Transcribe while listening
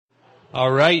All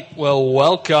right. Well,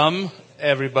 welcome,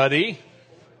 everybody.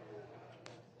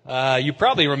 You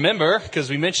probably remember, because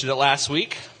we mentioned it last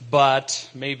week, but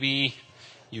maybe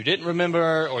you didn't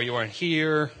remember or you weren't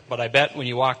here, but I bet when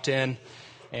you walked in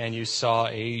and you saw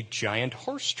a giant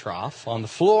horse trough on the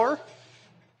floor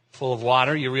full of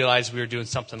water, you realized we were doing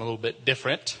something a little bit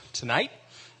different tonight,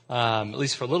 at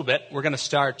least for a little bit. We're going to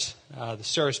start the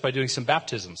service by doing some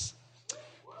baptisms.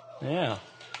 Yeah.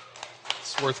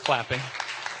 It's worth clapping.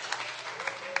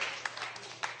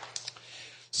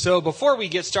 So before we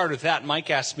get started with that, Mike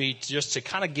asked me just to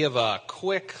kind of give a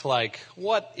quick,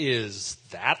 what is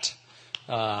that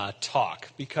talk?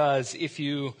 Because if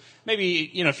you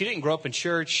didn't grow up in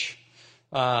church,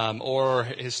 or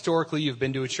historically you've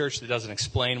been to a church that doesn't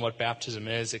explain what baptism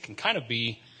is, it can kind of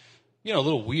be, a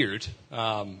little weird,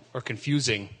 or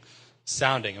confusing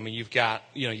sounding. I mean, you've got,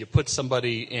 you put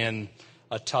somebody in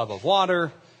a tub of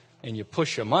water and you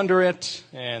push them under it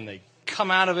and they come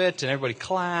out of it and everybody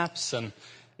claps, and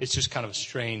it's just kind of a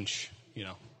strange,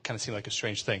 kind of seemed like a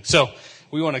strange thing. So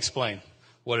we want to explain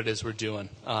what it is we're doing.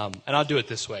 And I'll do it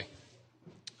this way.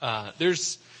 If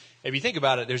you think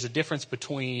about it, there's a difference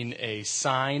between a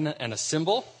sign and a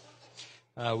symbol.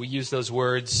 We use those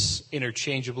words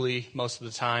interchangeably most of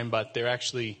the time, but they're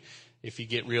actually, if you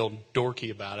get real dorky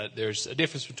about it, there's a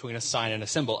difference between a sign and a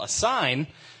symbol. A sign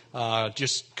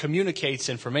just communicates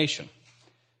information,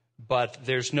 but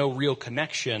there's no real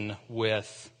connection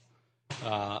with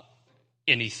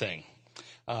anything.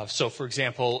 So, for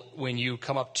example, when you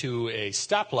come up to a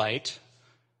stoplight,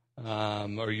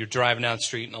 or you're driving down the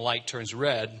street and the light turns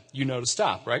red, you know to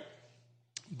stop, right?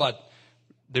 But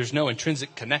there's no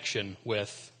intrinsic connection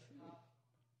with,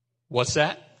 what's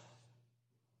that?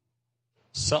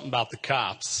 Something about the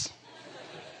cops.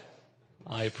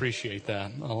 I appreciate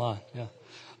that a lot,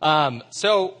 yeah.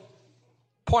 So,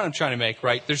 point I'm trying to make,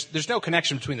 right? There's no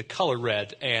connection between the color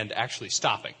red and actually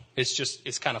stopping.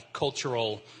 It's kind of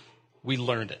cultural. We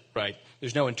learned it, right?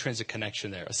 There's no intrinsic connection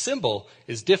there. A symbol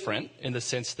is different in the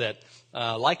sense that,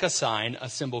 like a sign, a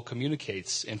symbol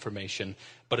communicates information,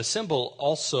 but a symbol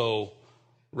also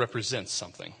represents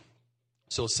something.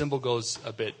 So a symbol goes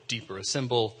a bit deeper. A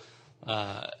symbol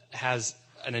has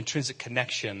an intrinsic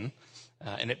connection,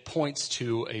 and it points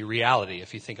to a reality.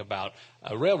 If you think about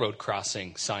a railroad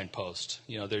crossing signpost,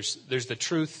 there's the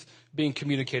truth being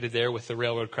communicated there with the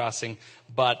railroad crossing,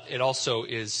 but it also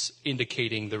is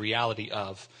indicating the reality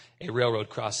of a railroad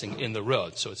crossing in the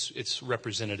road. So it's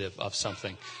representative of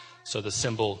something. So the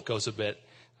symbol goes a bit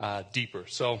deeper.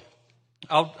 So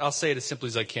I'll say it as simply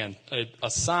as I can. A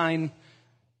sign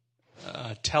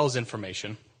tells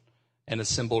information, and a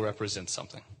symbol represents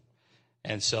something.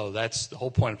 And so that's the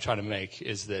whole point I'm trying to make,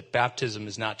 is that baptism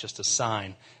is not just a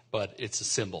sign, but it's a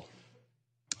symbol.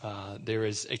 There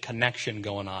is a connection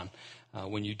going on.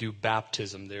 When you do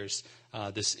baptism, there's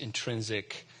this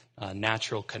intrinsic,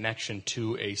 natural connection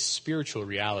to a spiritual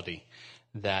reality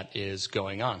that is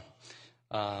going on.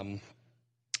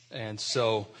 And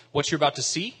so what you're about to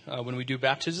see when we do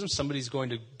baptism, somebody's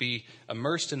going to be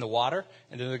immersed in the water,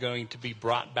 and then they're going to be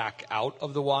brought back out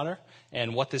of the water.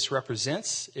 And what this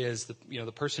represents is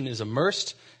the person is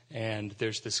immersed, and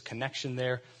there's this connection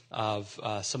there of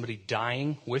somebody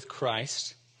dying with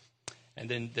Christ, and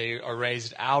then they are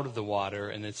raised out of the water,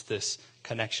 and it's this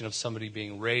connection of somebody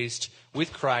being raised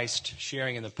with Christ,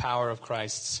 sharing in the power of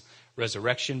Christ's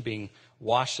resurrection, being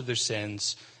washed of their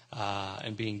sins,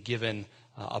 and being given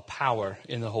a power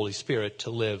in the Holy Spirit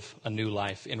to live a new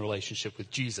life in relationship with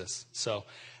Jesus. So,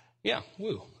 yeah,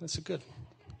 woo, that's a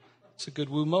good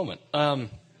woo moment.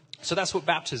 So that's what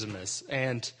baptism is,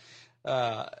 and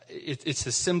it's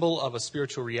the symbol of a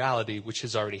spiritual reality which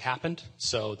has already happened.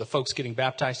 So the folks getting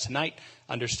baptized tonight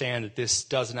understand that this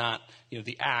does not,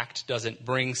 the act doesn't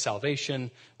bring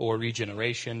salvation or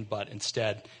regeneration, but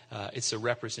instead it's a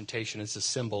representation, it's a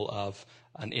symbol of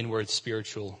an inward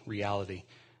spiritual reality.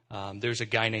 There's a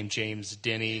guy named James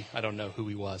Denny, I don't know who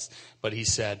he was, but he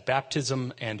said,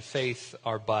 baptism and faith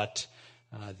are but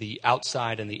the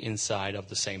outside and the inside of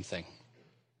the same thing.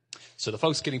 So the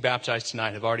folks getting baptized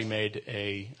tonight have already made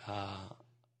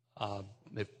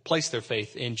they've placed their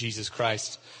faith in Jesus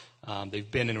Christ. They've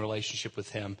been in relationship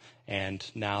with him, and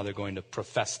now they're going to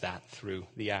profess that through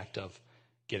the act of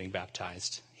getting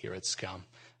baptized here at Scum.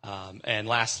 And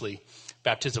lastly,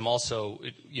 baptism also,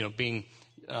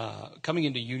 coming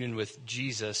into union with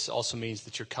Jesus also means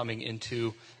that you're coming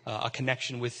into a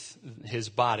connection with his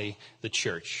body, the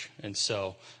church. And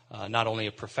so not only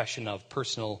a profession of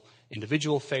personal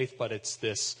individual faith, but it's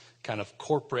this kind of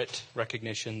corporate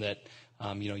recognition that,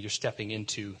 you're stepping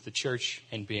into the church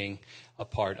and being a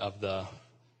part of the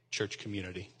church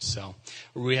community. So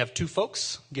we have two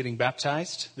folks getting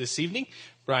baptized this evening,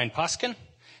 Brian Poskin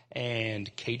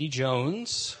and Katie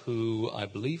Jones, who I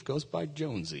believe goes by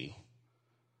Jonesy.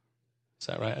 Is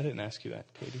that right? I didn't ask you that,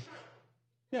 Katie.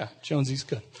 Yeah, Jonesy's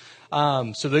good.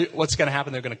 What's going to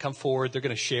happen, they're going to come forward, they're going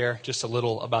to share just a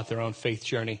little about their own faith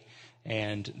journey,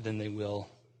 and then they will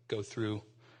go through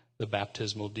the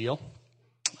baptismal deal.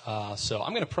 So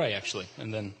I'm going to pray, actually,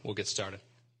 and then we'll get started.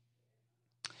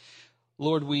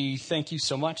 Lord, we thank you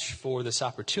so much for this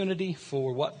opportunity,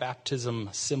 for what baptism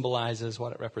symbolizes,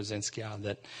 what it represents, God,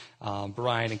 that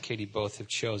Brian and Katie both have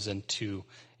chosen to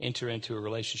enter into a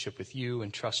relationship with you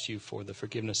and trust you for the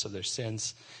forgiveness of their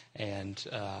sins and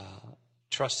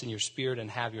trust in your Spirit and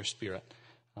have your Spirit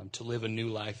to live a new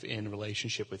life in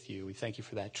relationship with you. We thank you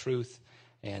for that truth,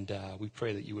 and we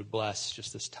pray that you would bless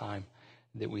just this time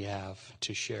that we have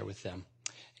to share with them.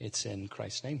 It's in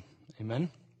Christ's name. Amen.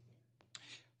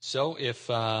 So if,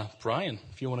 Brian,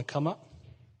 if you want to come up,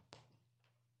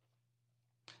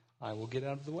 I will get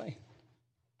out of the way.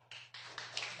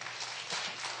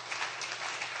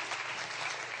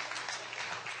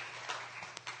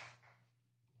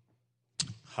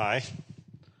 Hi,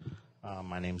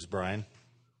 my name's Brian.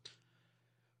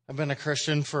 I've been a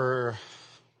Christian for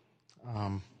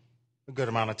a good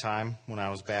amount of time. When I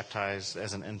was baptized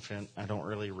as an infant, I don't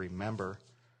really remember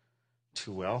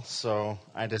too well, so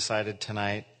I decided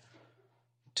tonight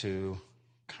to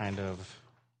kind of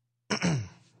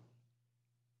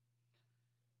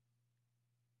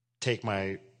take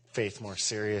my faith more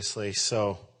seriously,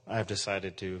 so I've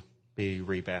decided to be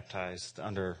rebaptized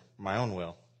under my own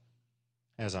will,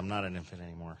 as I'm not an infant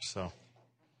anymore. So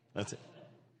that's it.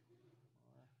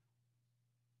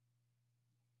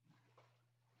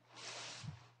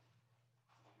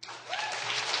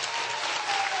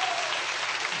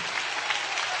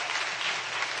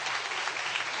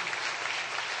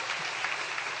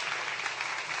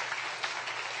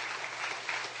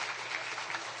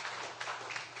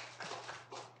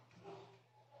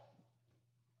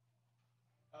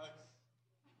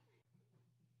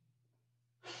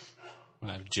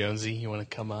 Jonesy, you want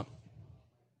to come up?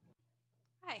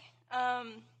 Hi,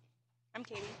 I'm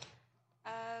Katie.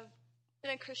 I've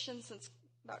been a Christian since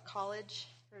about college,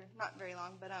 or not very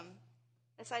long, but I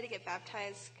decided to get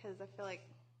baptized because I feel like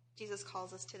Jesus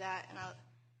calls us to that, and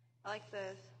I like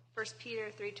the 1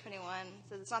 Peter 3:21. It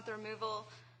says it's not the removal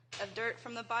of dirt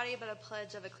from the body, but a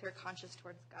pledge of a clear conscience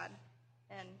towards God,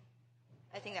 and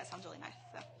I think that sounds really nice,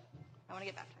 so I want to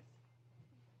get baptized.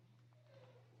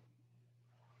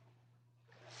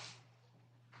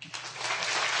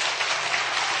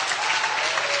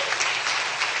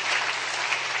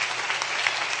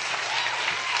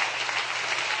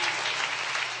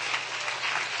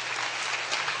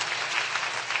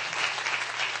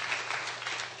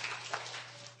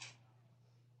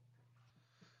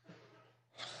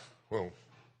 Whoa,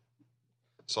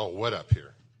 it's all wet up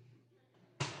here.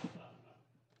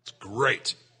 It's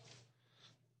great.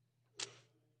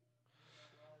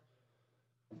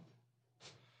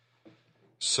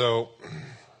 So,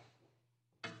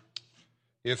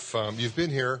 if you've been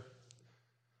here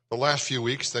the last few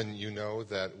weeks, then you know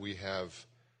that we have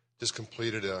just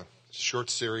completed a short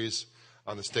series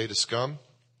on the state of scum.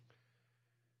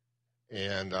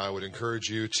 And I would encourage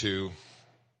you to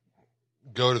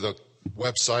go to the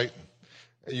website.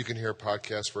 You can hear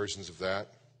podcast versions of that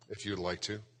if you'd like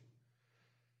to.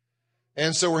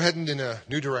 And so we're heading in a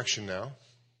new direction now.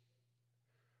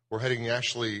 We're heading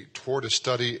actually toward a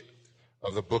study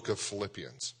of the book of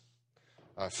Philippians.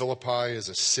 Philippi is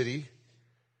a city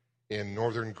in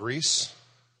northern Greece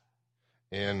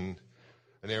in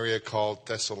an area called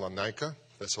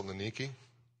Thessaloniki.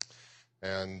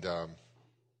 And the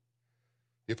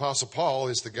Apostle Paul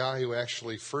is the guy who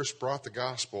actually first brought the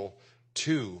gospel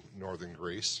to northern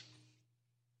Greece.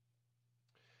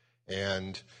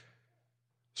 And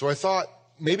so I thought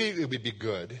maybe it would be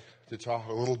good to talk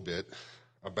a little bit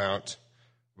about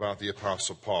the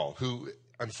Apostle Paul, who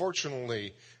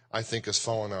unfortunately I think has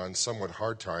fallen on somewhat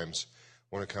hard times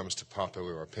when it comes to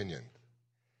popular opinion.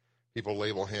 People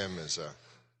label him as a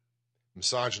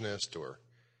misogynist or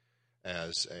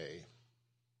as a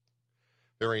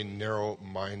very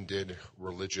narrow-minded,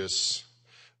 religious,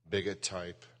 bigot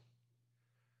type.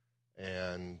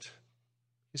 And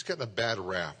he's gotten a bad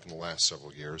rap in the last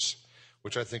several years,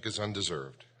 which I think is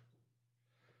undeserved.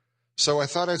 So I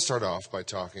thought I'd start off by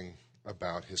talking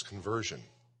about his conversion.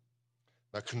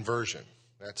 Now, conversion,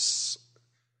 that's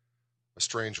a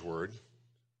strange word.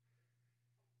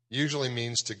 Usually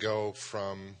means to go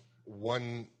from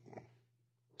one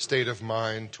state of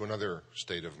mind to another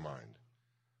state of mind.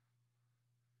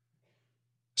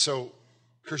 So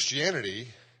Christianity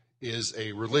is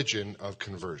a religion of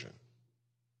conversion.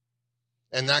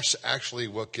 And that's actually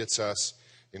what gets us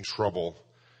in trouble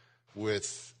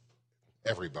with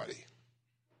everybody.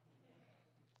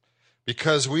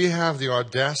 Because we have the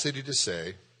audacity to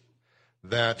say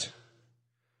that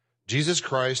Jesus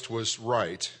Christ was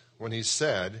right when he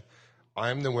said, I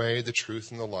am the way, the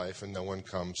truth, and the life, and no one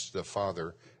comes to the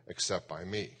Father except by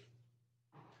me.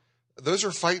 Those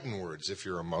are fighting words if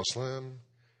you're a Muslim,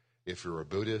 if you're a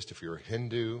Buddhist, if you're a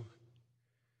Hindu,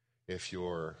 if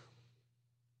you're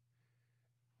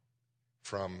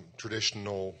from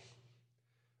traditional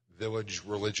village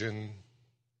religion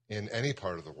in any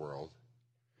part of the world.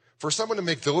 For someone to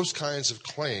make those kinds of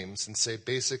claims and say,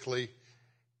 basically,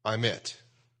 I'm it,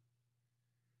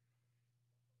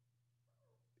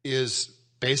 is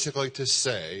basically to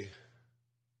say,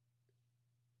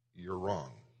 you're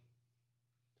wrong.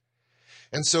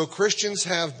 And so Christians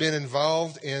have been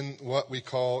involved in what we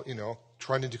call,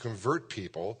 trying to convert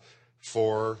people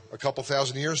for a couple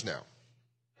thousand years now.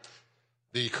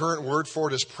 The current word for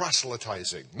it is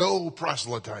proselytizing. No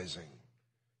proselytizing.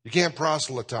 You can't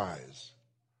proselytize.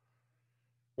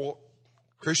 Well,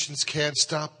 Christians can't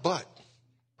stop but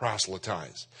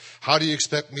proselytize. How do you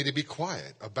expect me to be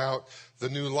quiet about the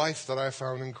new life that I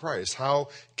found in Christ? How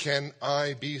can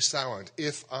I be silent?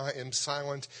 If I am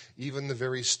silent, even the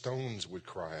very stones would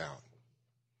cry out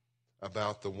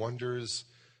about the wonders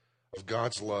of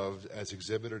God's love as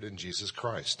exhibited in Jesus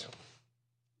Christ.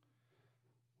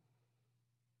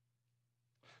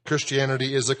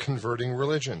 Christianity is a converting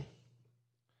religion.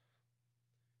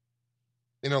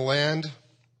 In a land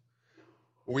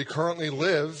where we currently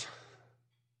live,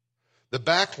 the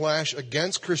backlash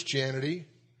against Christianity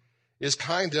is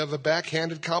kind of a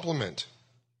backhanded compliment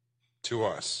to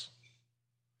us.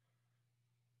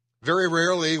 Very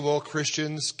rarely will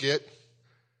Christians get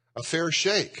a fair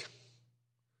shake.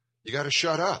 You got to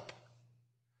shut up.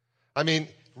 I mean,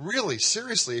 really,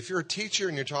 seriously, if you're a teacher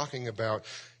and you're talking about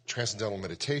transcendental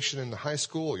meditation in the high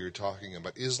school, or you're talking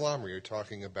about Islam, or you're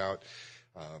talking about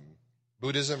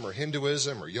Buddhism or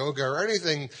Hinduism or yoga or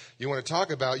anything you want to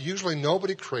talk about, usually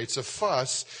nobody creates a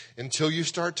fuss until you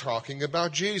start talking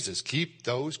about Jesus. Keep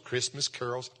those Christmas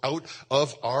carols out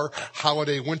of our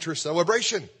holiday winter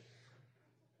celebration.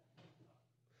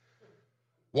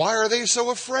 Why are they so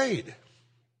afraid?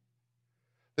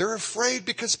 They're afraid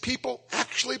because people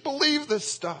actually believe this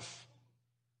stuff.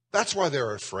 That's why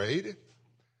they're afraid.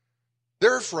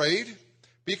 They're afraid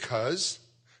because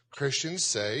Christians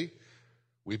say,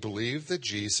 we believe that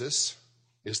Jesus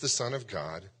is the Son of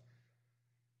God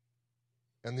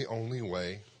and the only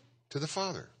way to the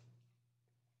Father.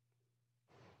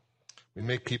 We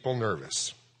make people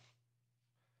nervous.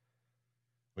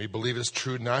 We believe it's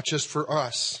true not just for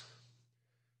us,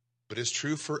 but it's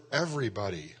true for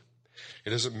everybody. It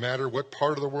doesn't matter what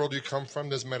part of the world you come from,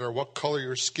 doesn't matter what color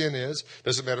your skin is,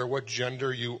 doesn't matter what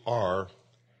gender you are.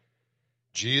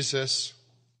 Jesus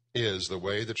is the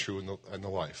way, the truth, and the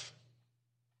life.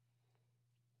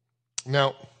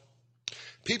 Now,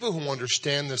 people who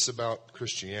understand this about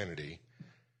Christianity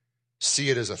see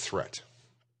it as a threat.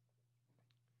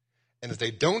 And if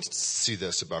they don't see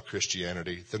this about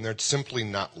Christianity, then they're simply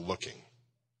not looking.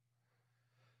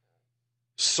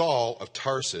 Saul of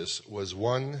Tarsus was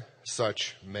one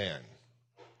such man.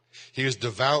 He was a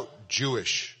devout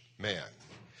Jewish man.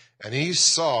 And he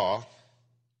saw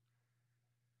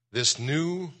this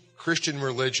new Christian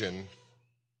religion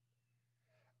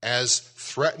as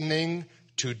threatening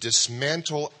to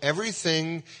dismantle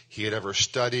everything he had ever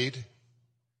studied,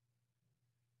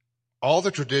 all the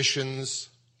traditions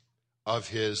of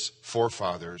his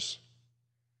forefathers,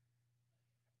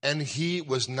 and he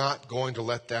was not going to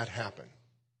let that happen.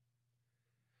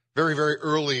 Very, very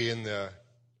early in the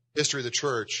history of the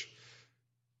church,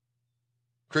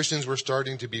 Christians were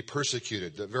starting to be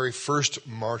persecuted. The very first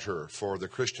martyr for the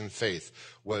Christian faith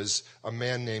was a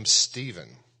man named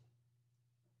Stephen,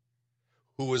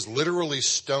 who was literally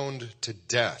stoned to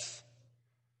death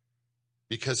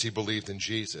because he believed in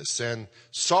Jesus. And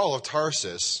Saul of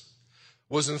Tarsus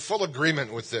was in full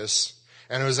agreement with this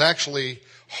and was actually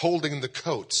holding the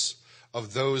coats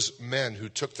of those men who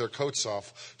took their coats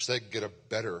off so they could get a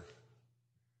better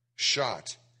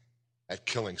shot at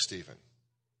killing Stephen.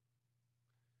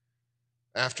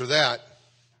 After that,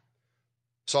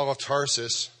 Saul of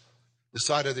Tarsus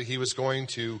decided that he was going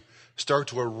to start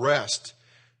to arrest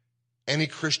any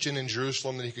Christian in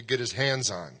Jerusalem that he could get his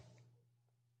hands on.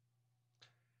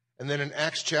 And then in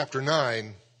Acts chapter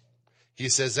 9, he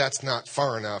says, that's not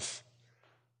far enough.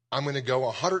 I'm going to go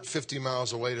 150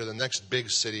 miles away to the next big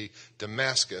city,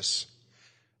 Damascus,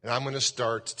 and I'm going to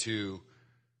start to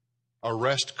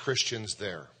arrest Christians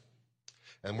there.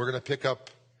 And we're going to pick up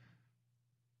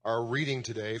our reading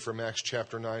today from Acts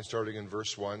chapter 9, starting in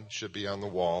verse 1. Should be on the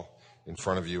wall in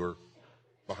front of you or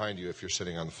behind you if you're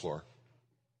sitting on the floor.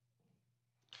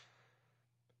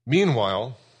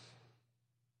 Meanwhile,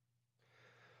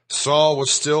 Saul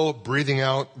was still breathing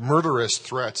out murderous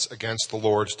threats against the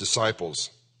Lord's disciples.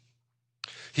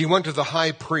 He went to the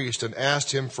high priest and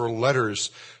asked him for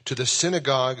letters to the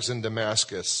synagogues in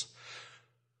Damascus,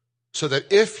 so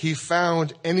that if he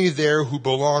found any there who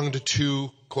belonged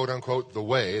to, quote unquote, the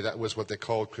way, that was what they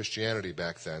called Christianity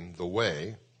back then, the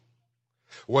way,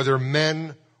 whether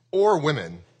men or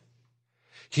women,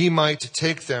 he might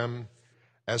take them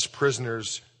as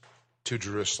prisoners to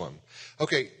Jerusalem.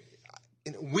 Okay,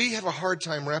 we have a hard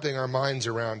time wrapping our minds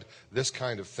around this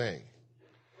kind of thing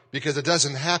because it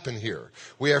doesn't happen here.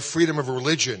 We have freedom of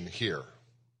religion here.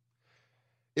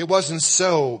 It wasn't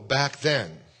so back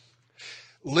then.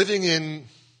 Living in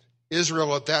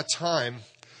Israel at that time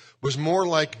was more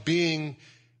like being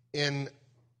in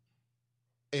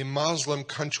a Muslim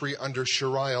country under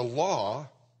Sharia law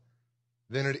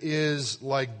than it is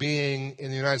like being in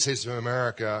the United States of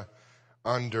America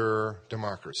under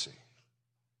democracy.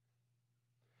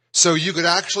 So you could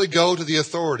actually go to the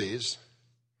authorities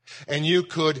and you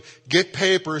could get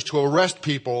papers to arrest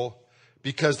people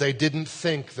because they didn't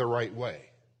think the right way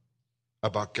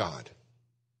about God.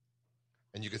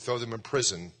 And you could throw them in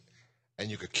prison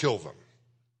and you could kill them.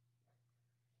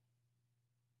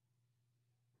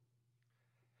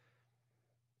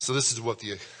 So this is what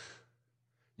the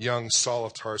young Saul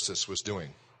of Tarsus was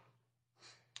doing.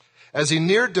 As he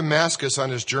neared Damascus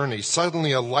on his journey,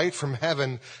 suddenly a light from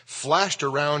heaven flashed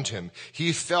around him.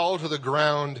 He fell to the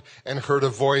ground and heard a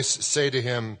voice say to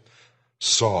him,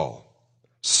 "Saul,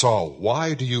 Saul,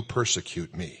 why do you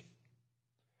persecute me?"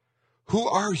 "Who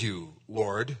are you,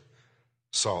 Lord?"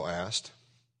 Saul asked.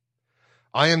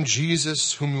 "I am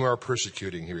Jesus whom you are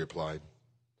persecuting," he replied.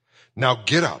 "Now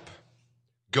get up,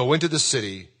 go into the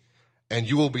city, and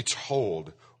you will be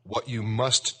told what you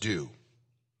must do."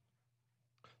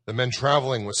 The men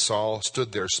traveling with Saul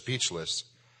stood there speechless.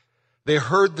 They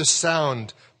heard the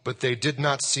sound, but they did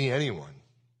not see anyone.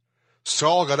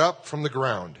 Saul got up from the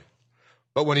ground,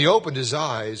 but when he opened his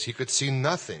eyes, he could see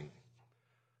nothing.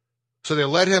 So they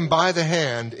led him by the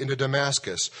hand into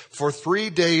Damascus. For 3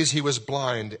 days he was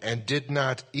blind and did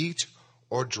not eat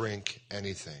or drink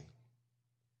anything.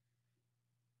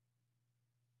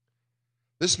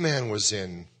 This man was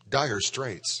in dire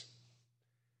straits.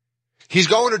 He's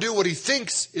going to do what he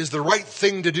thinks is the right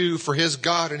thing to do for his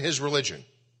God and his religion.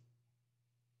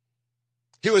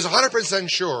 He was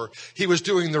 100% sure he was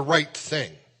doing the right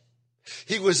thing.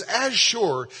 He was as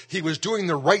sure he was doing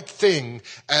the right thing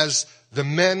as the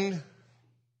men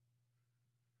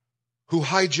who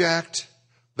hijacked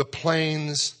the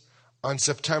planes on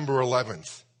September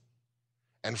 11th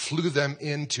and flew them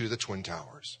into the Twin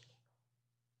Towers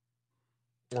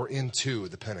or into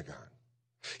the Pentagon.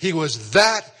 He was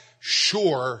that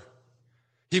sure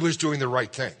he was doing the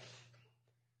right thing.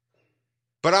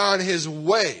 But on his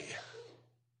way,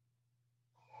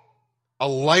 a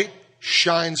light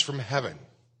shines from heaven,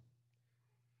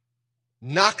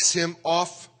 knocks him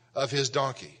off of his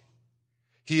donkey.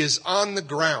 He is on the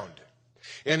ground,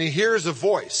 and he hears a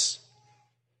voice.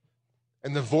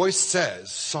 And the voice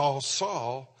says, "Saul,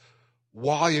 Saul,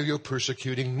 why are you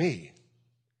persecuting me?"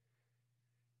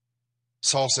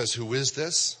 Saul says, "Who is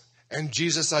this?" And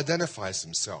Jesus identifies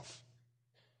himself.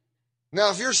 Now,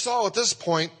 if you're Saul at this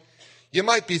point, you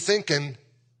might be thinking,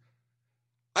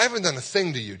 "I haven't done a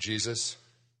thing to you, Jesus.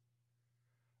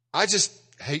 I just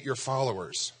hate your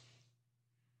followers.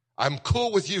 I'm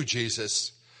cool with you,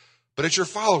 Jesus, but it's your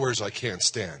followers I can't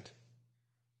stand.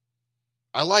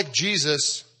 I like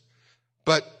Jesus,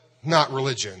 but not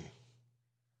religion."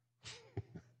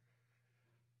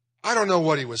 I don't know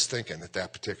what he was thinking at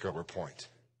that particular point.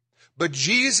 But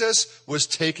Jesus was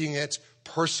taking it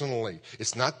personally.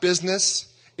 It's not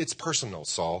business, it's personal,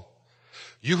 Saul.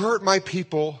 You hurt my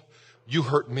people, you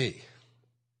hurt me.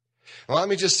 Now, let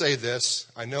me just say this.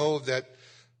 I know that,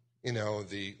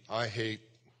 the "I hate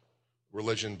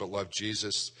religion but love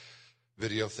Jesus"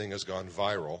 video thing has gone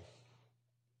viral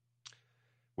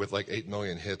with like 8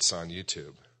 million hits on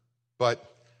YouTube. But,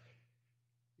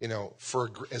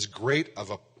 for as great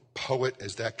of a poet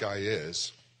as that guy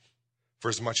is, for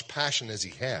as much passion as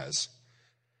he has,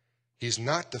 he's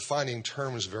not defining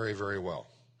terms very, very well.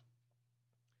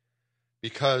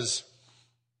 Because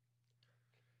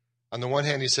on the one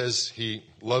hand, he says he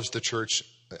loves the church.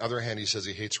 On the other hand, he says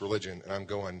he hates religion. And I'm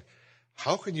going,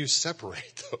 how can you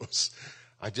separate those?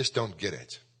 I just don't get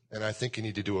it. And I think you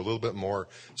need to do a little bit more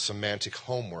semantic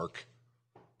homework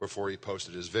before he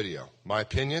posted his video. My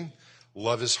opinion,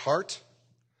 love his heart,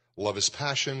 love his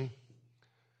passion.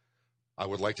 I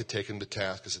would like to take him to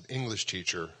task as an English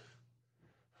teacher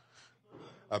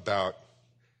about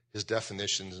his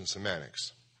definitions and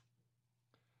semantics,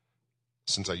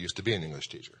 since I used to be an English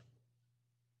teacher.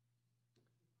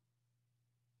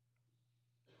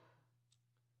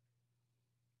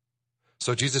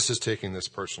 So Jesus is taking this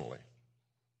personally.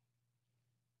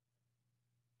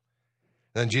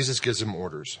 Then Jesus gives him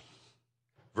orders.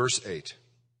 Verse 8.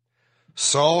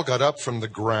 Saul got up from the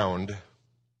ground,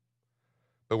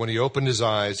 but when he opened his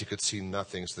eyes, he could see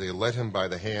nothing. So they led him by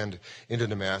the hand into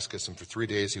Damascus, and for 3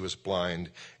 days he was blind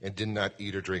and did not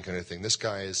eat or drink anything. This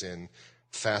guy is in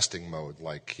fasting mode,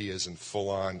 like he is in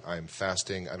full-on, I'm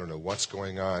fasting. I don't know what's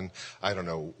going on. I don't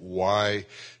know why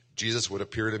Jesus would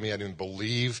appear to me. I didn't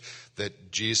believe that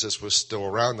Jesus was still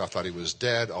around. I thought he was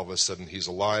dead. All of a sudden he's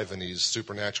alive and he's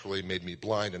supernaturally made me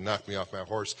blind and knocked me off my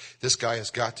horse. This guy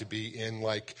has got to be in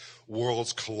like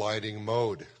worlds colliding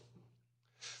mode.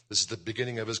 This is the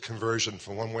beginning of his conversion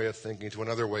from one way of thinking to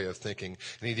another way of thinking.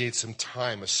 And he needs some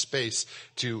time, a space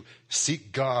to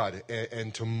seek God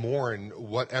and to mourn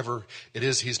whatever it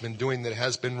is he's been doing that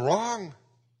has been wrong.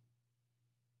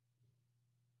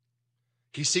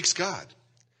 He seeks God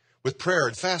with prayer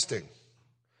and fasting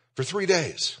for 3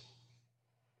 days.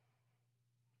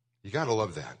 You got to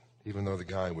love that, even though the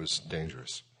guy was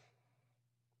dangerous.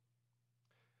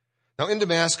 Now in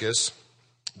Damascus,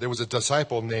 there was a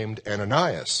disciple named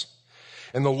Ananias,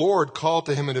 and the Lord called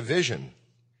to him in a vision,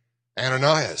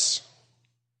 Ananias.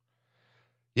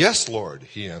 Yes, Lord,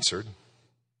 he answered.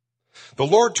 The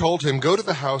Lord told him, go to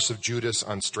the house of Judas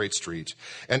on Straight Street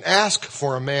and ask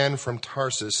for a man from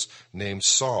Tarsus named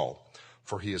Saul,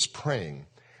 for he is praying.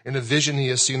 In a vision he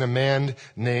has seen a man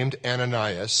named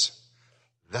Ananias.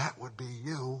 That would be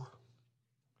you.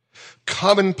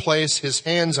 Come and place his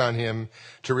hands on him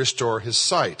to restore his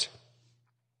sight.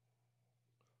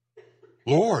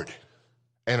 Lord,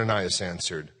 Ananias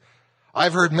answered,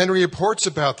 I've heard many reports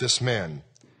about this man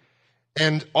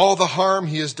and all the harm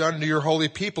he has done to your holy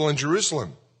people in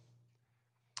Jerusalem.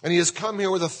 And he has come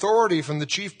here with authority from the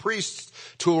chief priests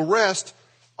to arrest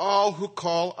all who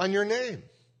call on your name.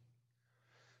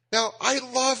 Now, I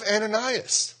love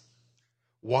Ananias.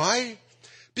 Why?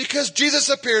 Because Jesus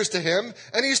appears to him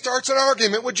and he starts an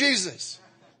argument with Jesus.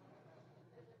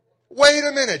 Wait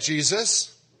a minute,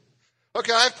 Jesus.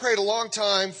 Okay, I've prayed a long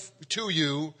time to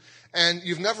you and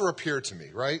you've never appeared to me,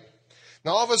 right?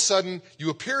 Now, all of a sudden, you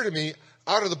appear to me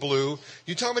out of the blue.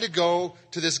 You tell me to go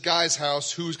to this guy's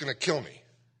house who's going to kill me.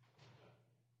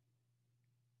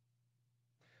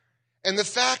 And the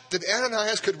fact that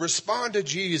Ananias could respond to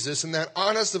Jesus in that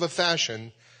honest of a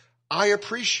fashion, I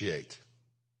appreciate.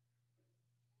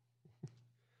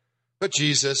 But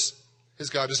Jesus has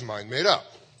got his mind made up.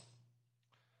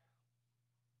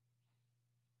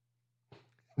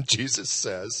 Jesus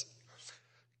says,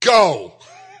 go.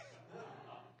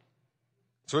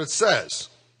 That's what it says.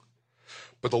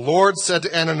 But the Lord said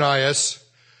to Ananias,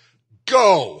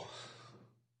 go.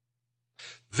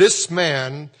 This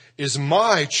man is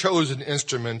my chosen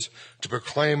instrument to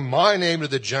proclaim my name to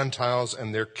the Gentiles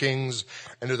and their kings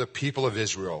and to the people of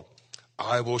Israel.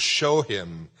 I will show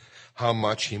him how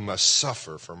much he must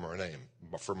suffer for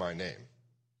my name.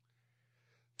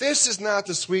 This is not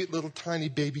the sweet little tiny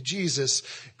baby Jesus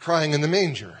crying in the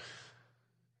manger.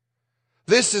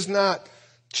 This is not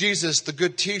Jesus, the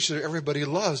good teacher that everybody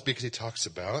loves because he talks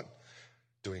about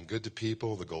doing good to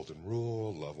people, the golden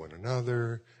rule, love one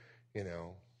another, you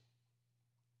know.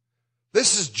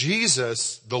 This is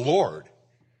Jesus, the Lord.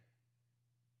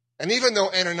 And even though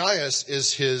Ananias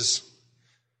is his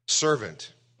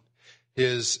servant,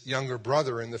 his younger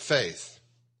brother in the faith,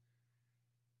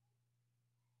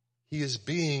 he is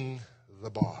being the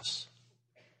boss.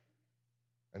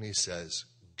 And he says,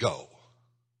 go.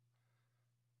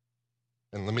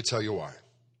 And let me tell you why.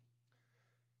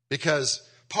 Because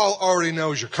Paul already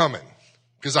knows you're coming,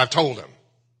 because I've told him.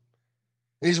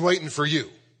 And he's waiting for you.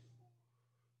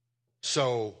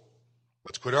 So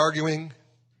let's quit arguing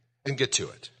and get to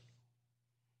it.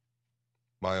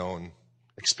 My own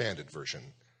expanded version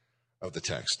of the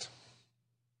text.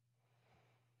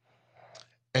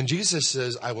 And Jesus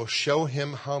says, I will show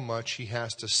him how much he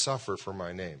has to suffer for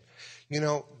my name. You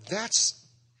know, that's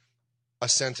a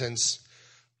sentence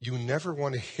you never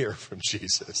want to hear from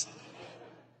Jesus.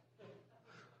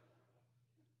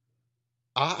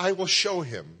 I will show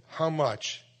him how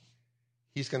much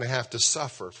he's going to have to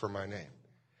suffer for my name.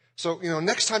 So, you know,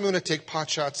 next time you want to take pot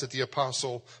shots at the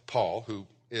Apostle Paul, who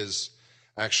is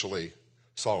actually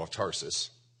Saul of Tarsus,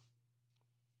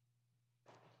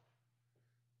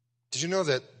 did you know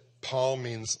that Paul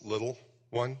means little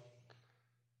one,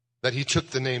 that he took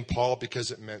the name Paul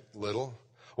because it meant little,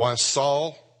 while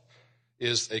Saul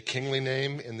is a kingly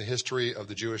name in the history of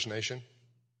the Jewish nation.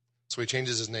 So he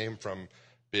changes his name from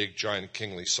big, giant,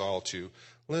 kingly Saul to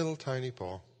little, tiny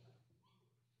Paul.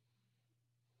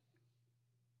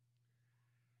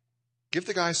 Give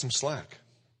the guy some slack.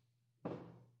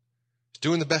 He's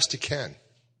doing the best he can.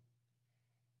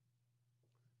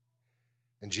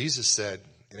 And Jesus said,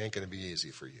 it ain't going to be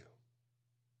easy for you.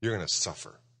 You're going to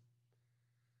suffer.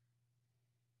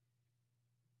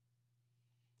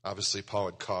 Obviously, Paul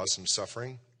had caused some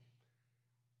suffering.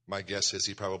 My guess is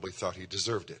he probably thought he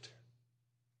deserved it.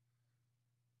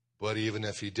 But even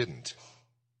if he didn't,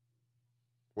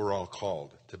 we're all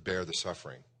called to bear the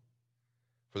suffering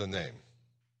for the name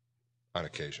on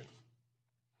occasion.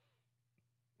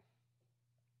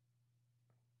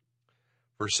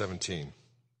 Verse 17.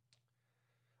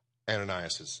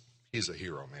 Ananias he's a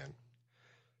hero, man.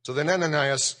 So then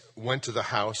Ananias went to the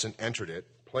house and entered it,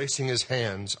 placing his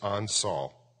hands on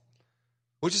Saul,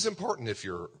 which is important if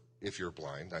you're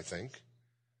blind, I think.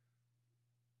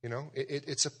 You know,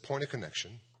 it's a point of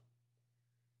connection.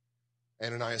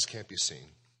 Ananias can't be seen.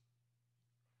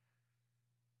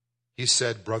 He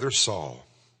said, Brother Saul.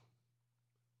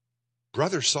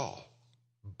 Brother Saul.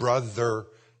 Brother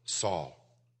Saul.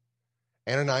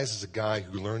 Ananias is a guy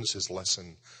who learns his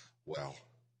lesson well.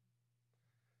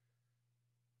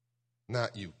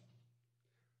 Not you,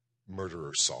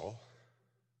 murderer Saul.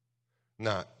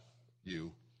 Not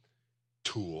you,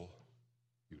 tool,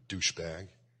 you douchebag.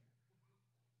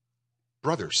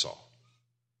 Brother Saul.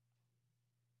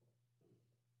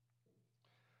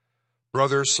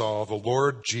 Brother Saul, the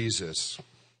Lord Jesus,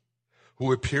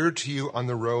 who appeared to you on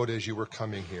the road as you were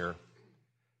coming here,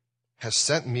 has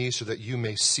sent me so that you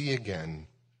may see again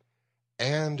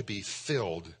and be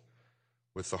filled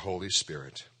with the Holy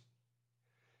Spirit.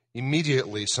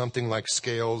 Immediately, something like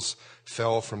scales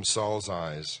fell from Saul's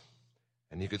eyes,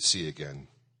 and he could see again.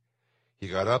 He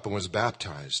got up and was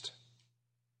baptized.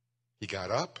 He got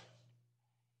up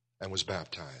and was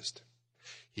baptized.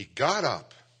 He got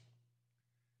up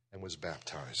and was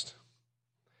baptized.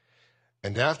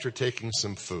 And after taking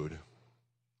some food,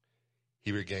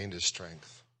 he regained his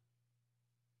strength.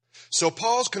 So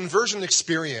Paul's conversion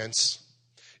experience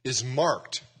is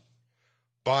marked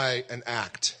by an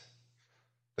act,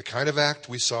 the kind of act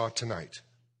we saw tonight,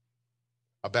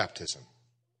 a baptism.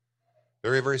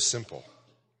 Very, very simple.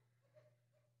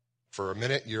 For a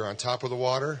minute, you're on top of the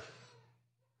water.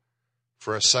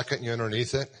 For a second, you're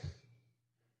underneath it.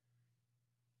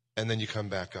 And then you come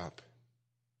back up.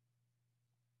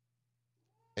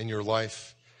 And your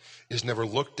life is never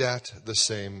looked at the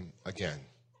same again.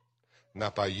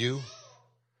 Not by you,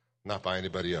 not by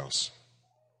anybody else.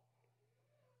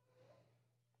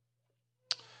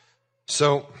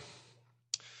 So,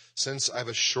 since I have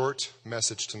a short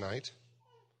message tonight,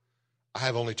 I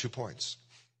have only 2 points.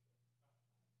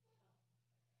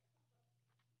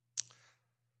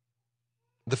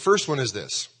 The first one is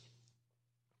this,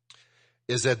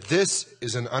 is that this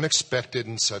is an unexpected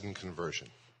and sudden conversion.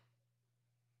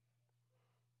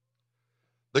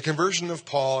 The conversion of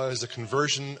Paul is a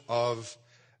conversion of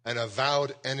an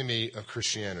avowed enemy of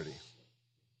Christianity.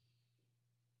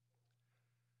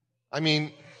 I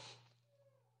mean,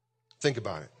 think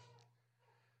about it.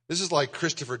 This is like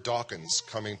Christopher Dawkins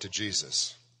coming to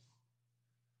Jesus,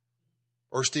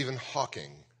 or Stephen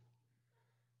Hawking,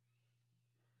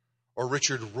 or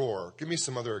Richard Rohr. Give me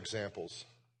some other examples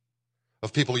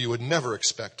of people you would never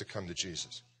expect to come to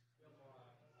Jesus.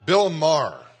 Bill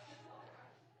Maher.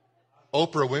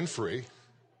 Oprah Winfrey.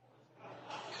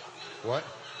 What?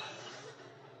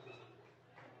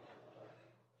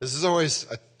 This is always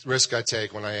a risk I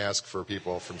take when I ask for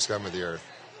people from scum of the earth.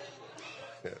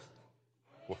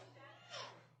 Yeah.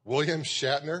 William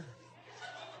Shatner?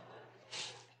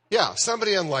 Yeah,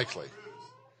 somebody unlikely.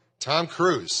 Tom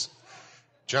Cruise.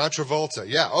 John Travolta.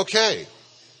 Yeah, okay.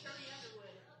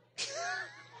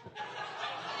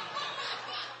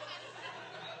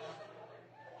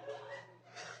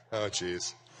 Oh,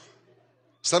 geez.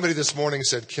 Somebody this morning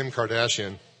said Kim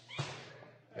Kardashian,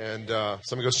 and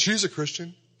somebody goes, she's a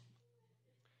Christian.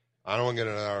 I don't want to get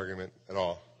in an argument at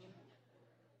all.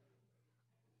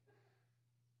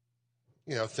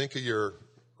 You know, think of your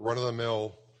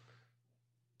run-of-the-mill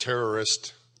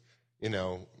terrorist, you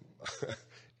know,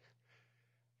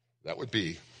 that would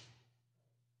be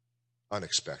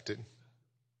unexpected.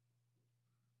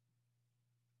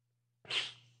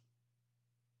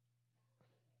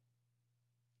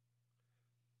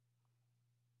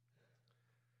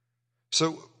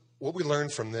 So what we learn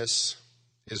from this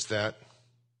is that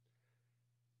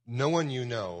No one you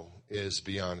know is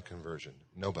beyond conversion.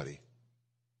 Nobody.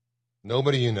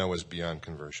 Nobody you know is beyond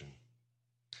conversion.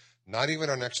 Not even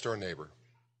our next door neighbor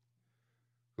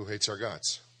who hates our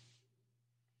guts.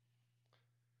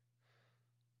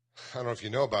 I don't know if you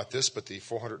know about this, but the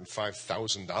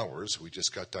 $405,000 we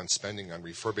just got done spending on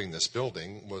refurbing this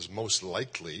building was most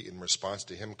likely in response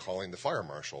to him calling the fire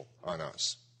marshal on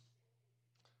us.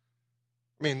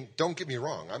 I mean, don't get me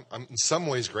wrong. I'm in some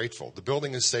ways grateful. The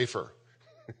building is safer.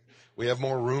 We have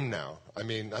more room now. I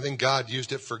mean, I think God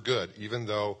used it for good, even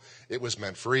though it was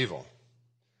meant for evil.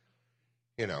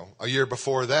 You know, a year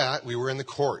before that, we were in the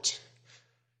court.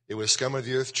 It was Scum of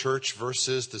the Earth Church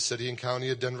versus the city and county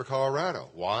of Denver, Colorado.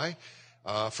 Why?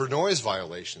 For noise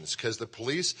violations, because the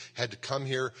police had to come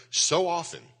here so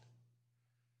often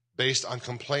based on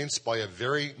complaints by a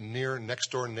very near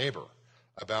next-door neighbor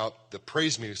about the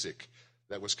praise music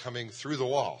that was coming through the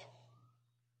wall,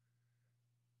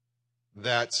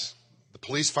 that the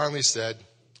police finally said,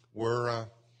 we're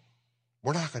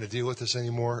not going to deal with this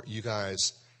anymore. You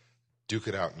guys duke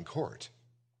it out in court.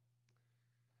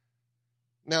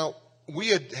 Now, we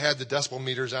had the decibel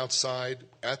meters outside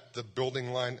at the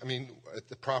building line, at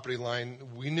the property line.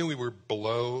 We knew we were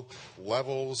below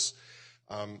levels.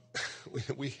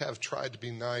 We have tried to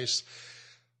be nice,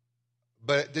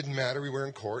 but it didn't matter. We were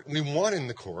in court. We won in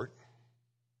the court.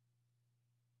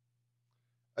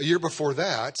 A year before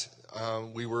that,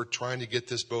 we were trying to get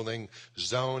this building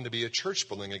zoned to be a church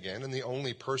building again, and the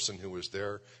only person who was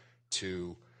there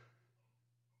to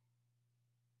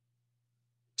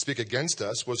speak against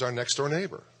us was our next door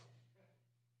neighbor.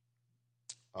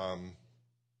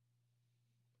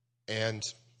 And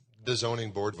the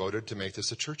zoning board voted to make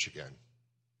this a church again.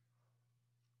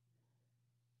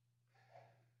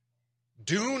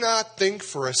 Do not think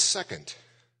for a second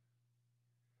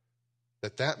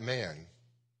that that man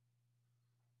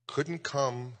couldn't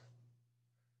come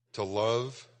to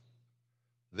love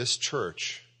this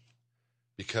church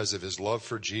because of his love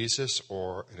for Jesus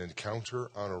or an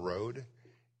encounter on a road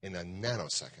in a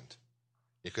nanosecond.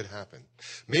 It could happen.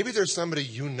 Maybe there's somebody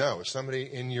you know, somebody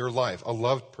in your life, a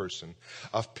loved person,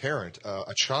 a parent,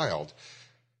 a child,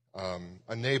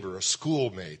 a neighbor, a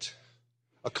schoolmate,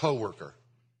 a coworker,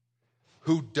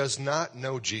 who does not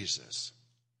know Jesus.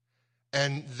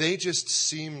 And they just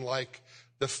seem like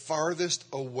the farthest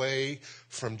away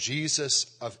from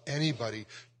Jesus of anybody.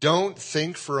 Don't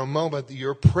think for a moment that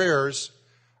your prayers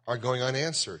are going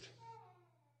unanswered.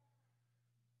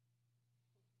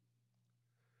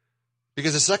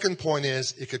 Because the second point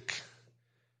is,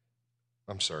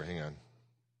 hang on.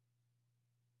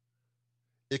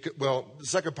 The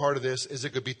second part of this is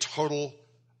it could be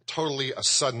totally a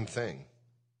sudden thing.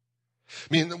 I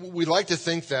mean, we like to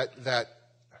think that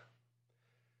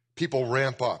people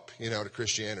ramp up, to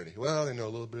Christianity. Well, they know a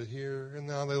little bit here, and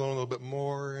now they learn a little bit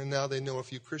more, and now they know a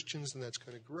few Christians, and that's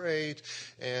kind of great.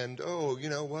 And, you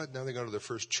know what? Now they go to their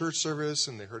first church service,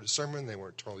 and they heard a sermon, they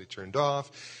weren't totally turned off.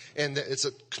 And it's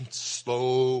a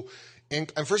slow,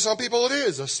 and for some people it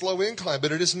is a slow incline,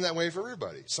 but it isn't that way for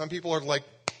everybody. Some people are like,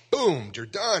 boom, you're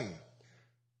done.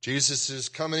 Jesus is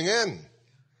coming in.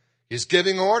 He's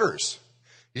giving orders.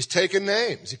 He's taking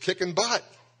names. He's kicking butt.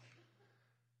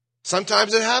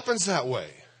 Sometimes it happens that way.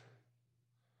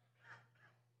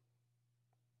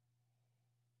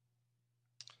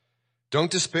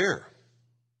 Don't despair.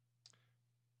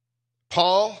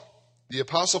 Paul, the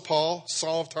Apostle Paul,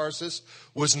 Saul of Tarsus,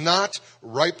 was not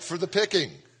ripe for the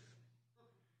picking.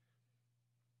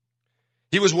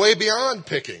 He was way beyond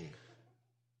picking.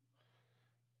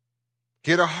 He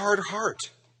had a hard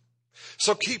heart.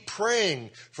 So keep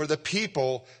praying for the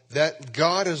people that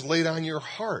God has laid on your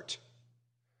heart.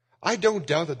 I don't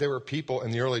doubt that there were people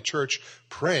in the early church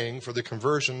praying for the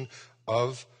conversion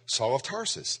of Saul of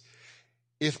Tarsus.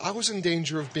 If I was in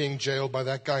danger of being jailed by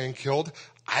that guy and killed,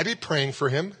 I'd be praying for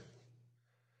him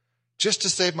just to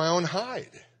save my own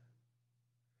hide.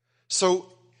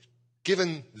 So,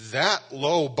 given that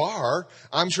low bar,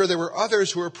 I'm sure there were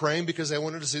others who were praying because they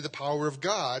wanted to see the power of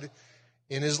God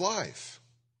in his life.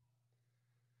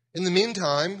 In the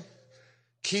meantime,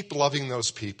 keep loving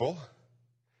those people.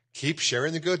 Keep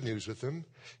sharing the good news with them.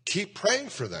 Keep praying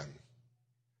for them.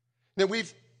 Now,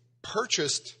 we've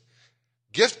purchased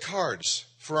gift cards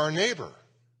for our neighbor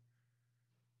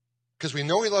because we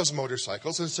know he loves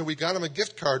motorcycles, and so we got him a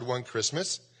gift card one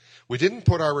Christmas. We didn't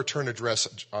put our return address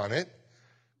on it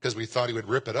because we thought he would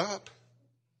rip it up.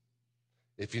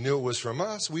 If he knew it was from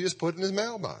us, we just put it in his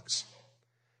mailbox.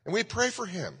 And we pray for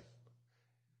him.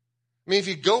 I mean, if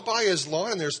you go by his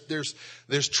lawn and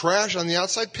there's trash on the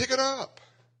outside, pick it up.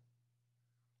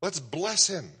 Let's bless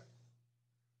him.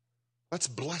 Let's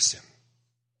bless him.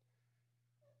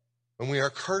 When we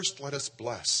are cursed, let us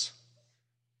bless,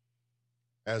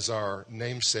 as our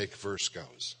namesake verse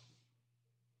goes.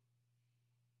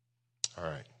 All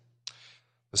right.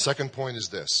 The second point is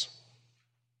this.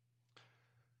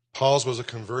 Paul's was a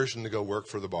conversion to go work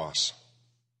for the boss.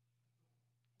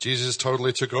 Jesus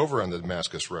totally took over on the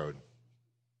Damascus Road.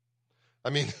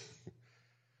 I mean,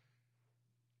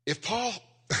 if Paul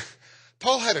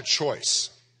had a choice,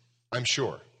 I'm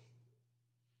sure.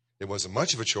 It wasn't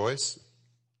much of a choice.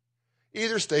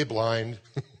 Either stay blind,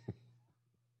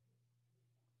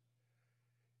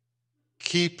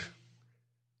 keep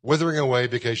withering away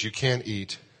because you can't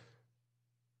eat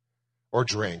or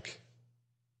drink,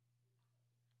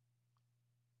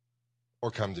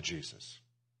 or come to Jesus.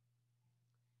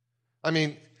 I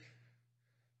mean,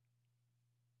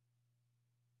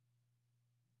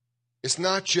 it's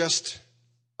not just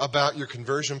about your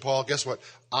conversion, Paul. Guess what?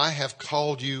 I have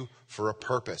called you for a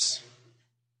purpose.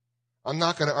 I'm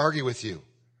not going to argue with you.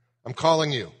 I'm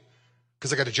calling you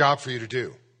because I got a job for you to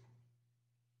do.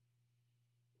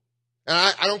 And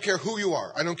I don't care who you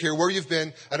are. I don't care where you've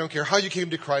been. I don't care how you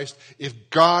came to Christ. If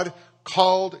God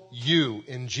called you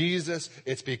in Jesus,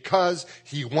 it's because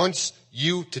he wants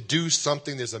you to do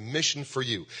something. There's a mission for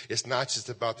you. It's not just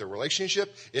about the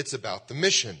relationship. It's about the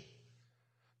mission.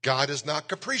 God is not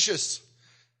capricious.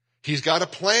 He's got a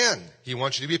plan. He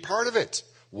wants you to be part of it.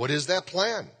 What is that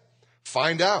plan?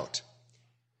 Find out.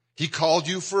 He called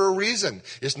you for a reason.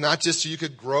 It's not just so you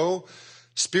could grow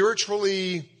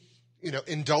spiritually,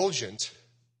 indulgent,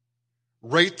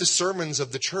 rate the sermons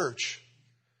of the church,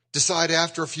 decide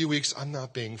after a few weeks, I'm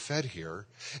not being fed here,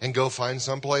 and go find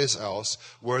someplace else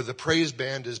where the praise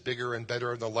band is bigger and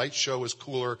better and the light show is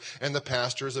cooler and the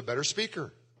pastor is a better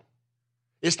speaker.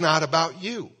 It's not about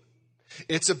you.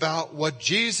 It's about what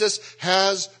Jesus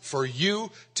has for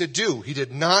you to do. He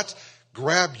did not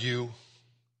grab you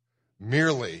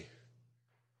merely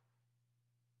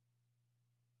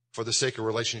for the sake of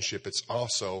relationship. It's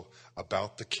also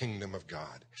about the kingdom of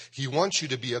God. He wants you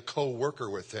to be a co-worker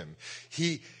with him.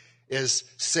 He is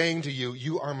saying to you,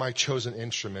 you are my chosen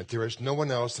instrument. There is no one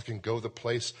else that can go the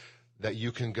place that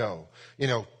you can go.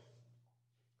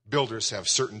 Builders have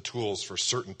certain tools for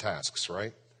certain tasks,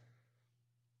 right?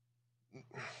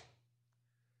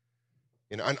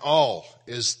 An awl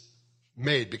is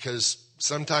made because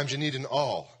sometimes you need an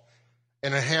awl,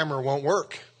 and a hammer won't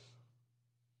work.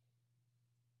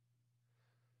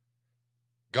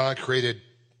 God created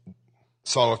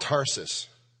Saul of Tarsus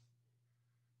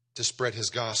to spread his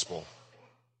gospel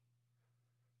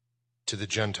to the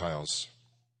Gentiles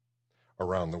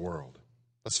around the world.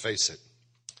 Let's face it.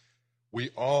 We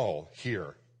all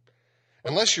here,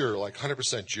 unless you're like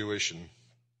 100% Jewish and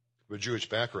with a Jewish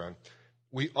background,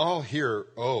 we all here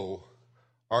owe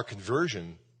our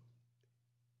conversion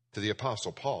to the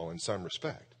Apostle Paul in some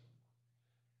respect.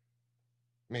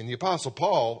 The Apostle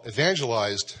Paul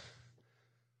evangelized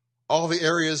all the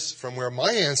areas from where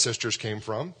my ancestors came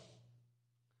from,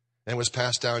 and was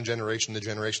passed down generation to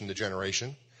generation to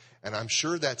generation. And I'm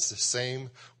sure that's the same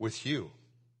with you.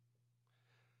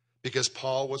 Because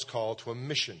Paul was called to a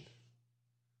mission.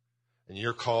 And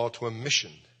you're called to a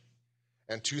mission.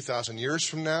 And 2,000 years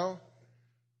from now,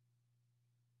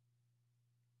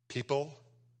 people,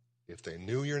 if they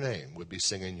knew your name, would be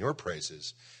singing your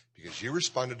praises because you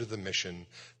responded to the mission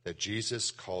that Jesus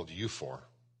called you for.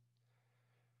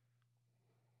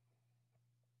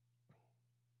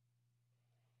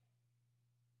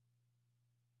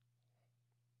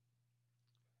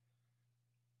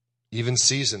 Even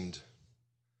seasoned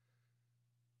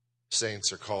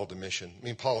saints are called to mission.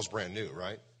 Paul's brand new,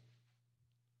 right?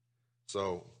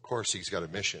 So, of course, he's got a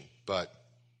mission. But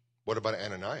what about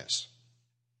Ananias?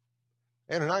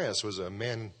 Ananias was a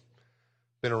man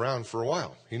been around for a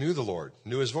while. He knew the Lord,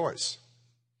 knew his voice,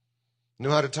 knew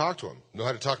how to talk to him, knew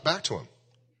how to talk back to him.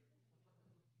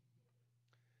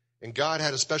 And God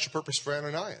had a special purpose for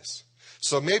Ananias.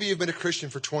 So maybe you've been a Christian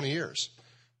for 20 years,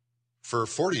 for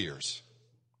 40 years.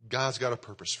 God's got a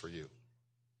purpose for you.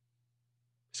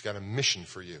 He's got a mission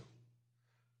for you.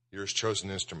 You're his chosen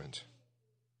instrument.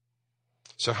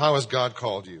 So how has God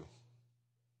called you?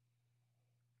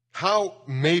 How,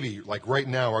 maybe, like right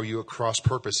now, are you at cross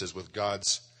purposes with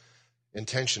God's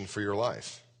intention for your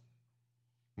life?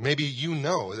 Maybe you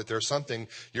know that there's something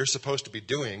you're supposed to be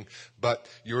doing, but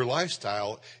your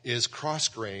lifestyle is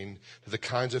cross-grained to the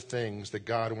kinds of things that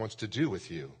God wants to do with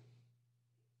you.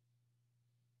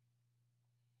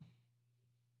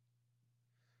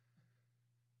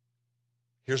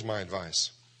 Here's my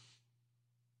advice.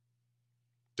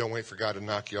 Don't wait for God to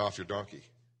knock you off your donkey.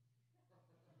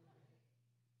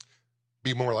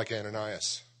 Be more like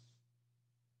Ananias.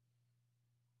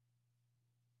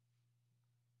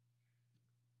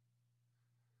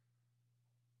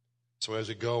 So as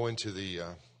we go into the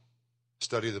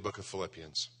study of the book of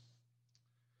Philippians,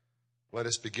 let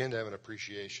us begin to have an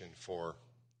appreciation for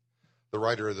the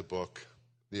writer of the book,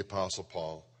 the Apostle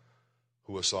Paul,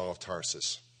 who was Saul of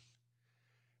Tarsus.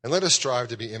 And let us strive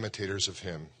to be imitators of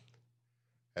him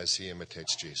as he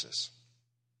imitates Jesus.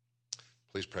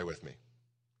 Please pray with me.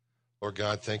 Lord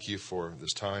God, thank you for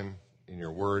this time in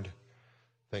your word.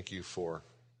 Thank you for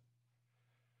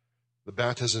the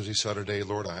baptisms we saw today.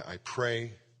 Lord, I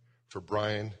pray for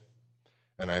Brian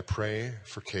and I pray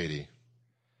for Katie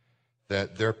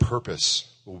that their purpose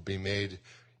will be made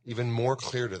even more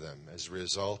clear to them as a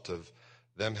result of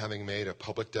them having made a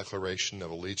public declaration of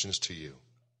allegiance to you.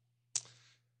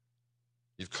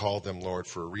 You've called them, Lord,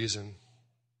 for a reason.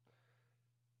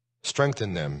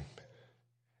 Strengthen them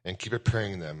and keep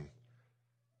preparing them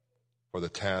for the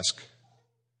task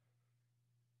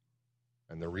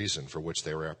and the reason for which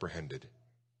they were apprehended.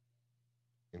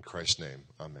 In Christ's name,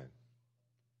 amen.